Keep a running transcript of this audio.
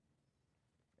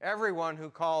Everyone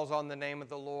who calls on the name of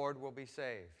the Lord will be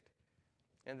saved.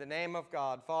 In the name of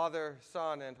God, Father,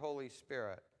 Son, and Holy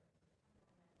Spirit.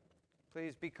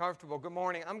 Please be comfortable. Good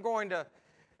morning. I'm going to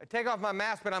take off my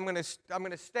mask, but I'm going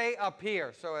to stay up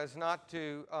here so as not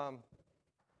to,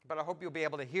 but I hope you'll be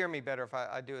able to hear me better if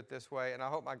I do it this way, and I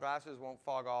hope my glasses won't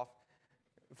fog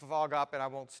up and I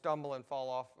won't stumble and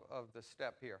fall off of the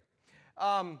step here.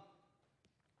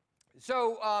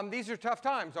 These are tough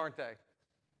times, aren't they?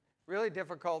 Really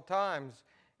difficult times,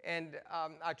 and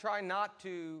I try not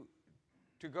to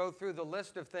go through the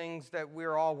list of things that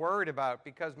we're all worried about,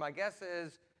 because my guess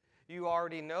is you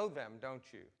already know them, don't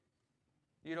you?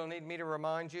 You don't need me to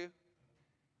remind you?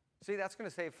 See, that's going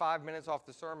to save 5 minutes off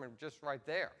the sermon just right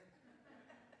there.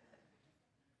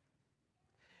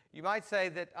 You might say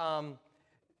that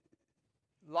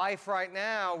life right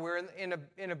now, we're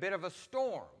in a bit of a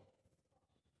storm.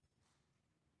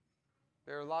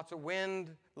 There are lots of wind,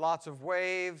 lots of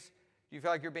waves. You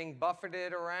feel like you're being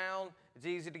buffeted around. It's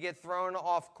easy to get thrown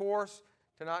off course,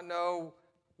 to not know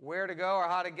where to go or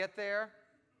how to get there.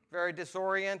 Very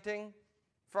disorienting,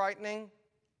 frightening.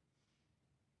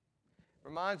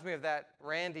 Reminds me of that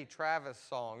Randy Travis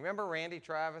song. Remember Randy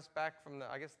Travis back from the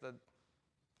 80s,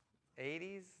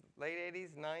 late 80s,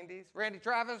 90s? Randy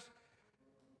Travis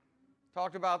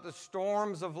talked about the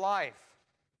storms of life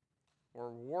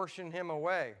were washing him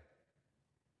away.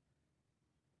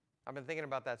 I've been thinking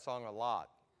about that song a lot.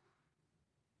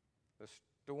 The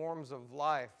storms of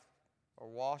life are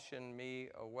washing me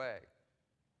away.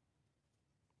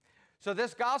 So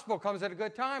this gospel comes at a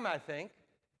good time, I think,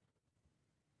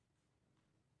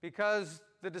 because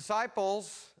the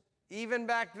disciples, even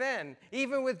back then,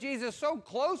 even with Jesus so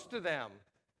close to them,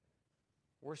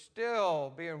 were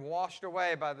still being washed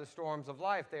away by the storms of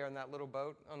life there in that little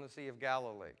boat on the Sea of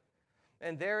Galilee.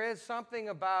 And there is something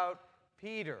about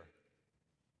Peter.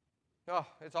 Oh,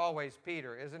 it's always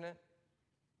Peter, isn't it?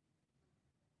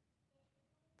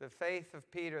 The faith of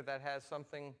Peter that has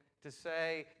something to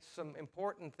say, some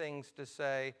important things to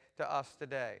say to us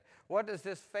today. What does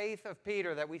this faith of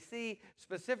Peter that we see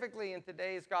specifically in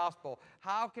today's gospel,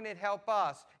 how can it help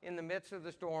us in the midst of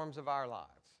the storms of our lives?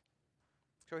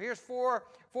 So here's four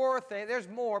things. There's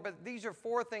more, but these are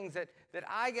four things that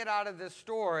I get out of this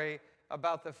story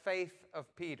about the faith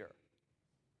of Peter.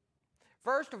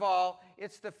 First of all,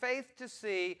 it's the faith to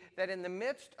see that in the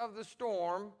midst of the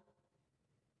storm,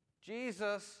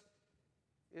 Jesus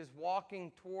is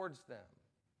walking towards them.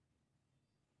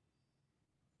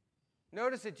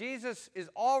 Notice that Jesus is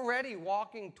already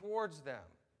walking towards them.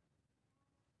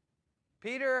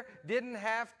 Peter didn't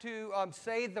have to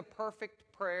say the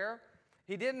perfect prayer.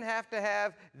 He didn't have to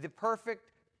have the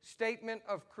perfect statement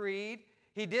of creed.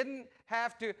 He didn't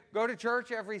have to go to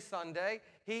church every Sunday.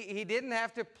 He didn't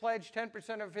have to pledge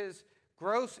 10% of his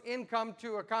gross income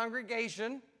to a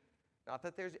congregation. Not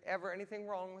that there's ever anything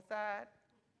wrong with that.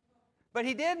 But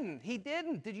he didn't. He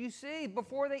didn't. Did you see?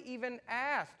 Before they even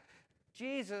asked,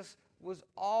 Jesus was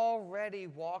already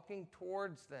walking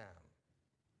towards them.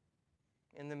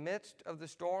 In the midst of the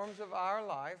storms of our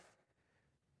life,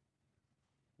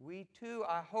 we too,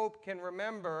 I hope, can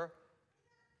remember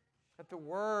that the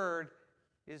Word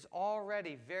is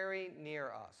already very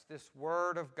near us. This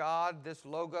Word of God, this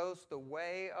Logos, the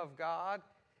way of God,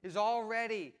 is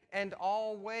already and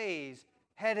always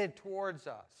headed towards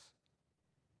us.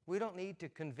 We don't need to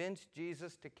convince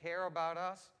Jesus to care about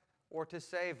us or to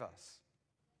save us.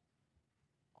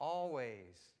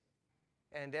 Always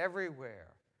and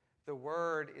everywhere, the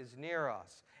Word is near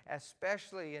us,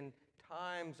 especially in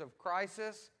times of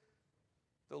crisis.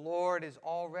 The Lord is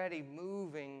already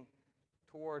moving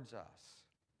towards us.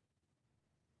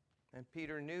 And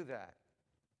Peter knew that.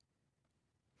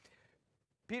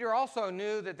 Peter also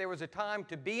knew that there was a time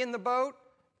to be in the boat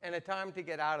and a time to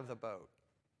get out of the boat.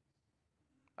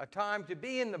 A time to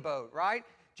be in the boat, right?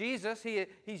 Jesus,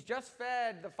 he's just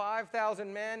fed the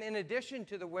 5,000 men in addition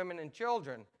to the women and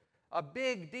children. A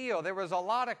big deal. There was a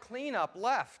lot of cleanup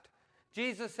left.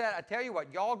 Jesus said, I tell you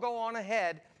what, y'all go on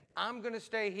ahead. I'm going to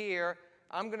stay here.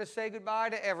 I'm going to say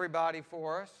goodbye to everybody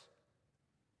for us.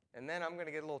 And then I'm going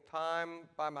to get a little time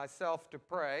by myself to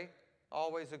pray.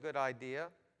 Always a good idea.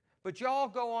 But y'all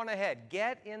go on ahead.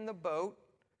 Get in the boat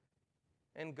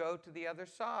and go to the other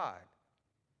side.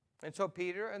 And so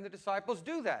Peter and the disciples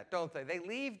do that, don't they? They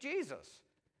leave Jesus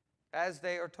as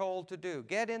they are told to do.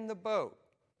 Get in the boat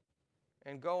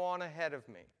and go on ahead of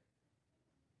me.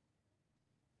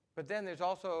 But then there's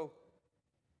also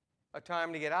a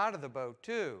time to get out of the boat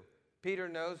too. Peter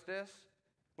knows this.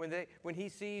 When he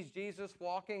sees Jesus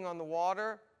walking on the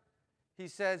water, he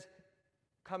says,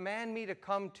 command me to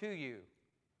come to you,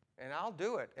 and I'll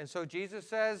do it. And so Jesus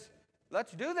says,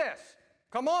 Let's do this.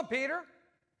 Come on, Peter.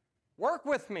 Work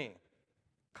with me.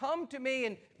 Come to me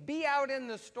and be out in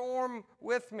the storm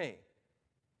with me.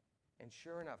 And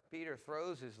sure enough, Peter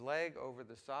throws his leg over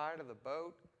the side of the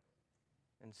boat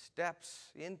and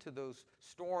steps into those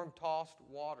storm-tossed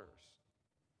waters.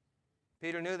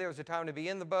 Peter knew there was a time to be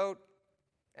in the boat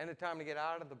and a time to get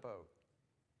out of the boat.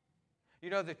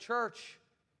 You know, the church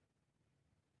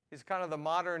is kind of the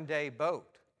modern-day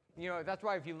boat. You know, that's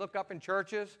why if you look up in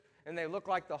churches and they look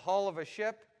like the hull of a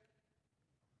ship,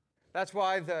 that's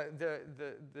why the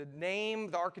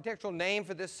name, the architectural name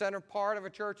for this center part of a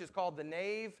church is called the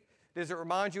nave. Does it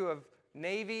remind you of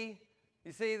Navy?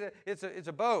 You see, it's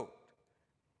a boat.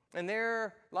 And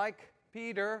there, like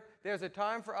Peter, there's a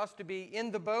time for us to be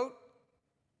in the boat,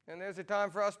 and there's a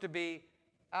time for us to be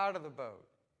out of the boat.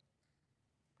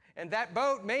 And that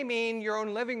boat may mean your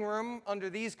own living room under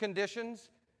these conditions.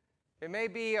 It may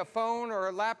be a phone or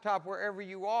a laptop wherever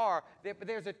you are. But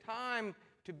there's a time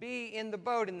to be in the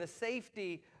boat in the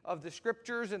safety of the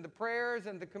scriptures and the prayers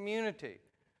and the community.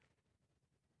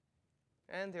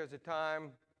 And there's a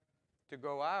time to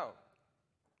go out,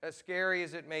 as scary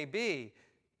as it may be,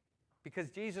 because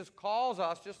Jesus calls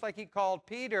us, just like he called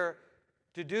Peter,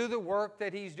 to do the work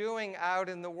that he's doing out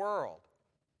in the world.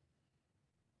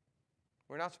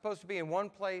 We're not supposed to be in one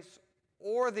place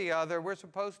or the other. We're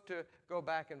supposed to go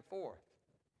back and forth.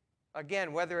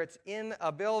 Again, whether it's in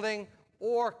a building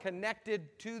or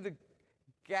connected to the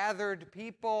gathered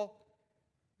people,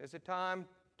 there's a time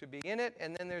to be in it,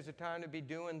 and then there's a time to be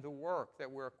doing the work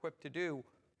that we're equipped to do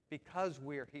because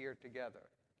we're here together.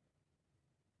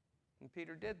 And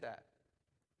Peter did that.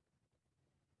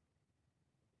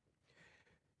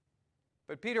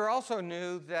 But Peter also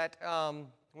knew that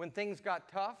when things got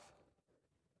tough,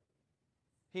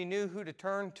 he knew who to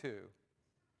turn to.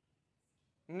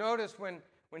 Notice when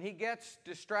he gets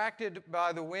distracted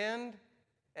by the wind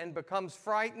and becomes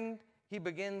frightened, he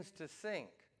begins to sink.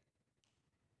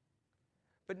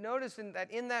 But notice in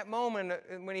that moment,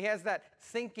 when he has that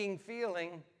sinking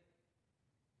feeling,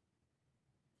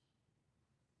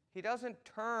 he doesn't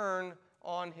turn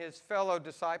on his fellow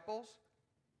disciples.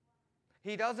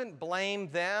 He doesn't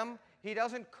blame them. He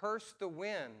doesn't curse the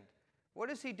wind. What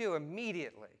does he do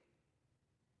immediately?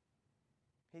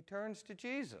 He turns to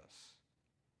Jesus.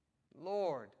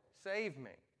 Lord, save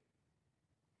me.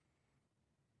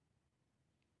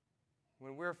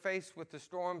 When we're faced with the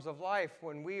storms of life,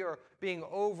 when we are being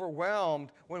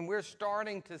overwhelmed, when we're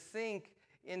starting to sink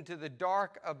into the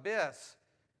dark abyss,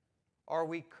 are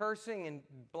we cursing and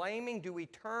blaming? Do we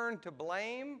turn to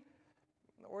blame?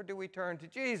 Or do we turn to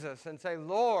Jesus and say,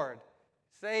 Lord,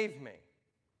 save me?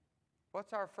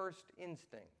 What's our first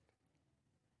instinct?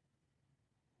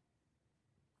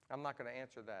 I'm not going to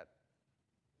answer that.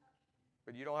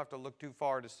 But you don't have to look too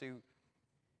far to see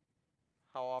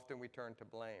how often we turn to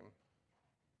blame.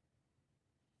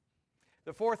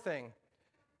 The fourth thing,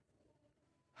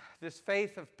 this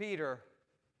faith of Peter,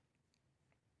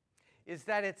 is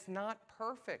that it's not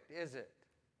perfect, is it?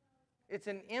 It's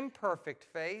an imperfect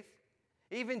faith.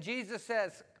 Even Jesus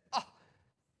says, oh,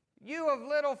 you of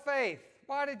little faith,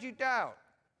 why did you doubt?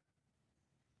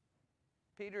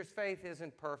 Peter's faith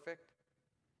isn't perfect.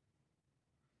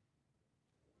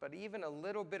 But even a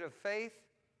little bit of faith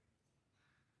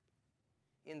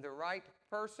in the right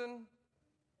person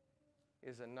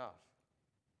is enough.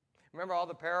 Remember all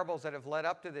the parables that have led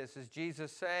up to this is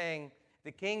Jesus saying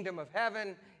the kingdom of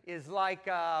heaven is like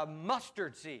a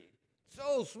mustard seed,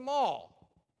 so small.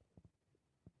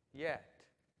 Yet,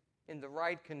 in the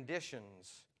right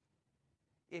conditions,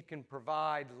 it can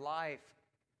provide life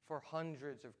for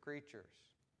hundreds of creatures.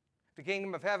 The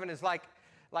kingdom of heaven is like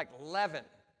leaven,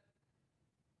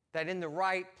 that in the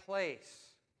right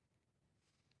place,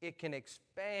 it can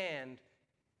expand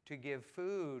to give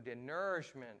food and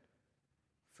nourishment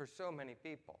for so many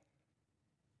people.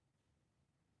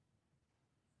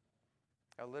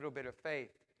 A little bit of faith,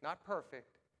 not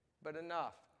perfect, but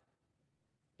enough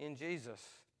in Jesus,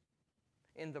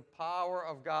 in the power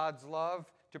of God's love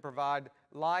to provide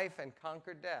life and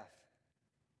conquer death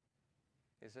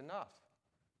is enough.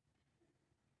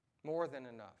 More than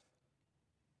enough.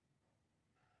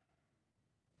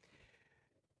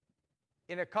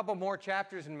 In a couple more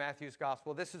chapters in Matthew's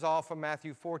gospel, this is all from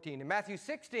Matthew 14. In Matthew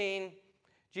 16,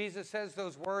 Jesus says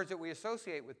those words that we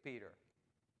associate with Peter.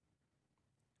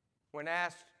 When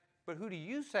asked, but who do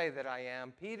you say that I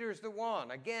am? Peter's the one,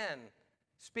 again,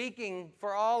 speaking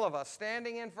for all of us,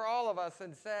 standing in for all of us,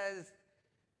 and says,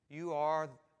 you are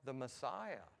the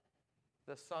Messiah,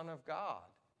 the Son of God.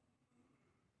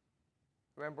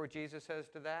 Remember what Jesus says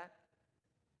to that?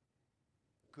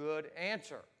 Good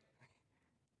answer.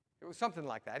 It was something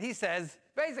like that. He says,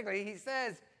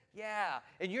 yeah,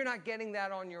 and you're not getting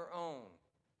that on your own.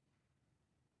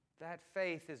 That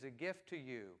faith is a gift to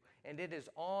you, and it is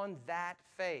on that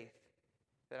faith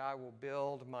that I will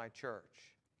build my church.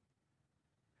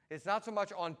 It's not so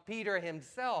much on Peter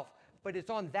himself, but it's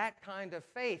on that kind of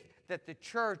faith that the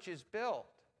church is built.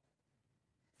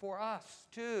 For us,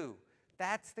 too,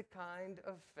 that's the kind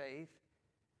of faith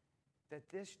that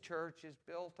this church is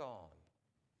built on,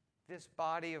 this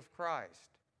body of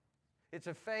Christ. It's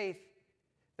a faith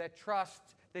that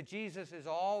trusts that Jesus is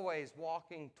always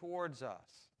walking towards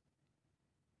us.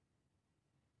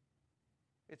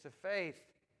 It's a faith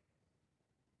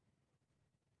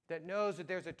that knows that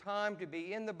there's a time to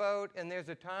be in the boat and there's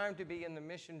a time to be in the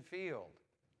mission field,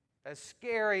 as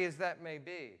scary as that may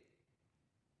be.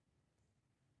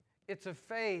 It's a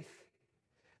faith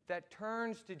that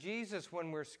turns to Jesus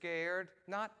when we're scared,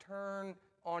 not turn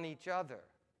on each other.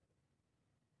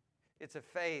 It's a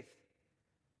faith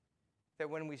that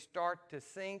when we start to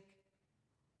sink,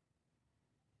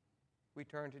 we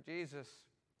turn to Jesus.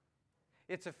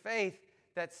 It's a faith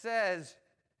that says,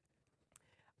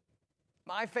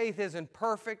 my faith isn't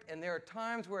perfect, and there are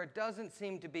times where it doesn't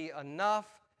seem to be enough,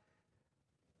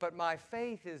 but my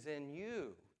faith is in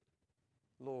you,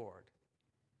 Lord,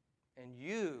 and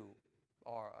you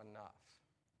are enough.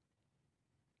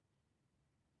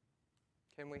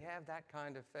 Can we have that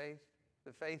kind of faith,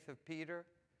 the faith of Peter?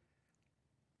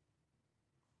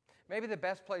 Maybe the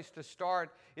best place to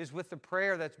start is with the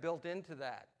prayer that's built into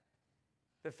that.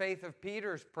 The faith of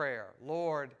Peter's prayer,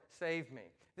 Lord, save me.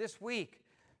 This week,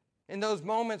 in those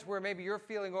moments where maybe you're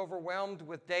feeling overwhelmed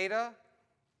with data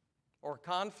or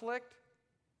conflict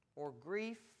or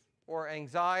grief or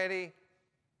anxiety,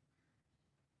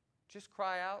 just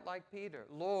cry out like Peter,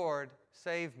 Lord,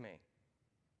 save me.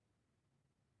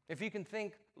 If you can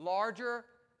think larger,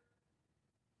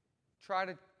 try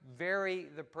to vary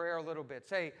the prayer a little bit.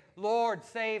 Say, Lord,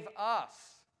 save us.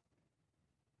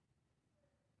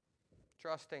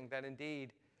 Trusting that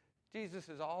indeed Jesus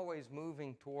is always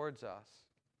moving towards us.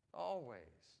 Always.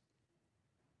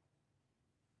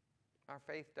 Our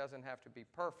faith doesn't have to be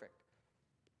perfect.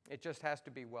 It just has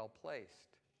to be well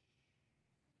placed.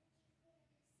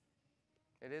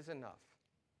 It is enough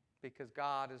because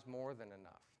God is more than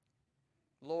enough.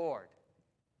 Lord,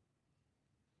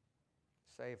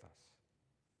 save us.